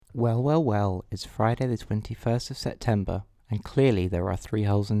Well, it's Friday the 21st of September, and clearly there are 3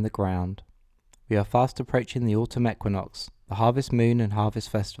 holes in the ground. We are fast approaching the autumn equinox, the harvest moon and harvest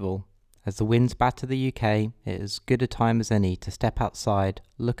festival. As the winds batter the UK, it is as good a time as any to step outside,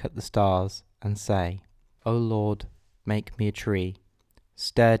 look at the stars, and say, "O Lord, make me a tree,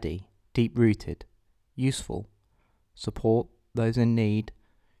 sturdy, deep-rooted, useful, support those in need,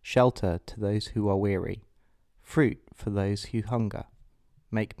 shelter to those who are weary, fruit for those who hunger.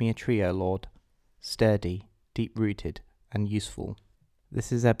 Make me a tree, O Lord, sturdy, deep-rooted, and useful." This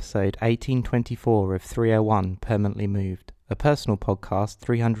is episode 1824 of 301 Permanently Moved, a personal podcast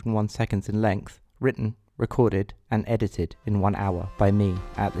 301 seconds in length, written, recorded, and edited in 1 hour by me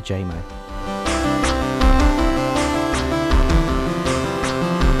at the JMO.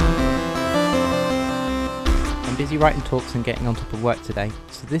 I'm busy writing talks and getting on top of work today,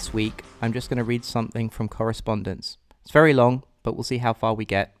 so this week I'm just going to read something from correspondence. It's very long, but we'll see how far we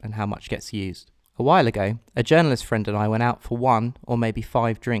get and how much gets used. A while ago, a journalist friend and I went out for 1 or maybe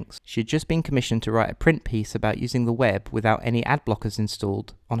 5 drinks. She had just been commissioned to write a print piece about using the web without any ad blockers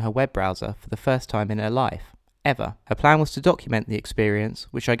installed on her web browser for the first time in her life, ever. Her plan was to document the experience,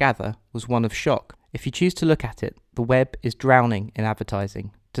 which I gather was one of shock. If you choose to look at it, the web is drowning in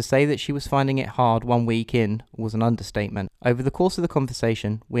advertising. To say that she was finding it hard 1 week in was an understatement. Over the course of the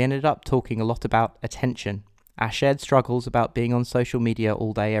conversation, we ended up talking a lot about attention, our shared struggles about being on social media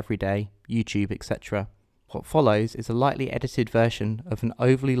all day, every day, YouTube, etc. What follows is a lightly edited version of an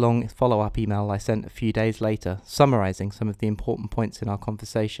overly long follow-up email I sent a few days later, summarising some of the important points in our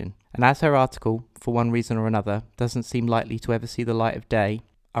conversation. And as her article, for one reason or another, doesn't seem likely to ever see the light of day,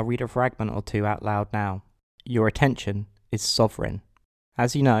 I'll read a fragment or two out loud now. Your attention is sovereign.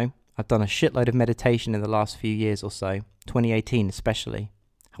 As you know, I've done a shitload of meditation in the last few years or so, 2018 especially.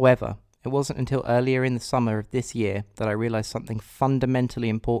 However, it wasn't until earlier in the summer of this year that I realised something fundamentally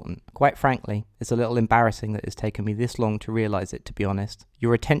important. Quite frankly, it's a little embarrassing that it's taken me this long to realise it, to be honest.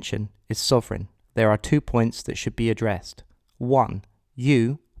 Your attention is sovereign. There are 2 points that should be addressed. 1.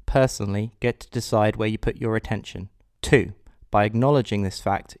 You, personally, get to decide where you put your attention. 2. By acknowledging this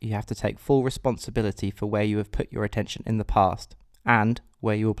fact, you have to take full responsibility for where you have put your attention in the past, and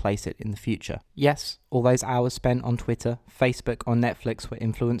where you will place it in the future. Yes, all those hours spent on Twitter, Facebook, or Netflix were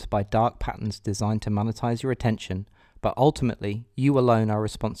influenced by dark patterns designed to monetize your attention, but ultimately, you alone are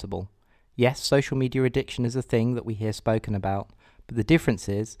responsible. Yes, social media addiction is a thing that we hear spoken about, but the difference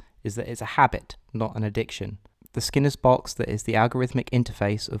is that it's a habit, not an addiction. The Skinner's box that is the algorithmic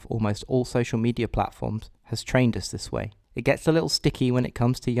interface of almost all social media platforms has trained us this way. It gets a little sticky when it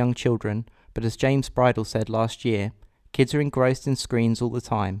comes to young children, but as James Bridle said last year, kids are engrossed in screens all the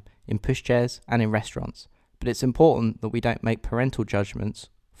time, in pushchairs and in restaurants, but it's important that we don't make parental judgments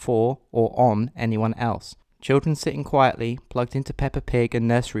for or on anyone else. Children sitting quietly, plugged into Peppa Pig and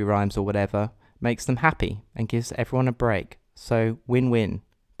nursery rhymes or whatever, makes them happy and gives everyone a break, so win-win.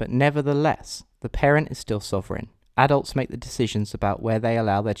 But nevertheless, the parent is still sovereign. Adults make the decisions about where they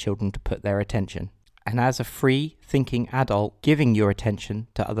allow their children to put their attention. And as a free, thinking adult, giving your attention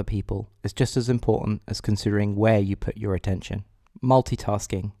to other people is just as important as considering where you put your attention.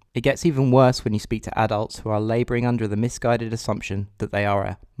 Multitasking. It gets even worse when you speak to adults who are labouring under the misguided assumption that they are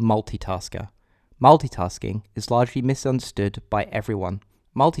a multitasker. Multitasking is largely misunderstood by everyone.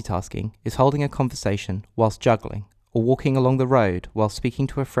 Multitasking is holding a conversation whilst juggling, or walking along the road while speaking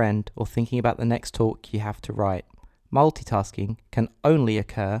to a friend or thinking about the next talk you have to write. Multitasking can only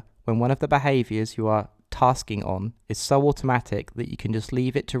occur when one of the behaviours you are tasking on is so automatic that you can just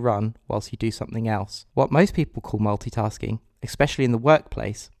leave it to run whilst you do something else. What most people call multitasking, especially in the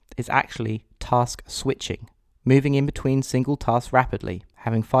workplace, is actually task switching, moving in between single tasks rapidly,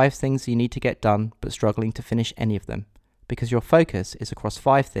 having 5 things you need to get done but struggling to finish any of them, because your focus is across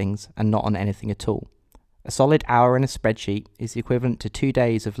 5 things and not on anything at all. A solid hour in a spreadsheet is the equivalent to 2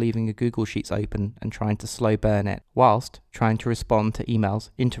 days of leaving a Google Sheets open and trying to slow burn it, whilst trying to respond to emails,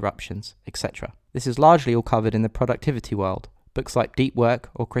 interruptions, etc. This is largely all covered in the productivity world. Books like Deep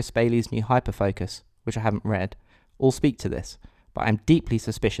Work or Chris Bailey's new Hyperfocus, which I haven't read, all speak to this, but I'm deeply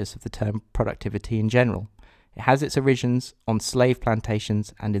suspicious of the term productivity in general. It has its origins on slave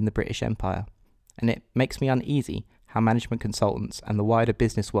plantations and in the British Empire, and it makes me uneasy how management consultants and the wider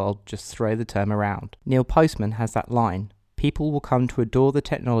business world just throw the term around. Neil Postman has that line, "People will come to adore the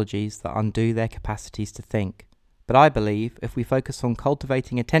technologies that undo their capacities to think." But I believe if we focus on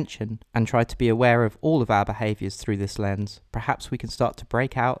cultivating attention and try to be aware of all of our behaviours through this lens, perhaps we can start to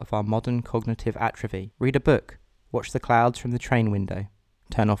break out of our modern cognitive atrophy. Read a book, watch the clouds from the train window,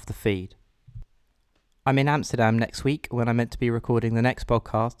 turn off the feed. I'm in Amsterdam next week when I'm meant to be recording the next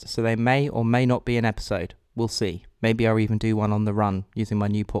podcast, so there may or may not be an episode. We'll see. Maybe I'll even do one on the run using my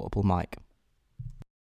new portable mic.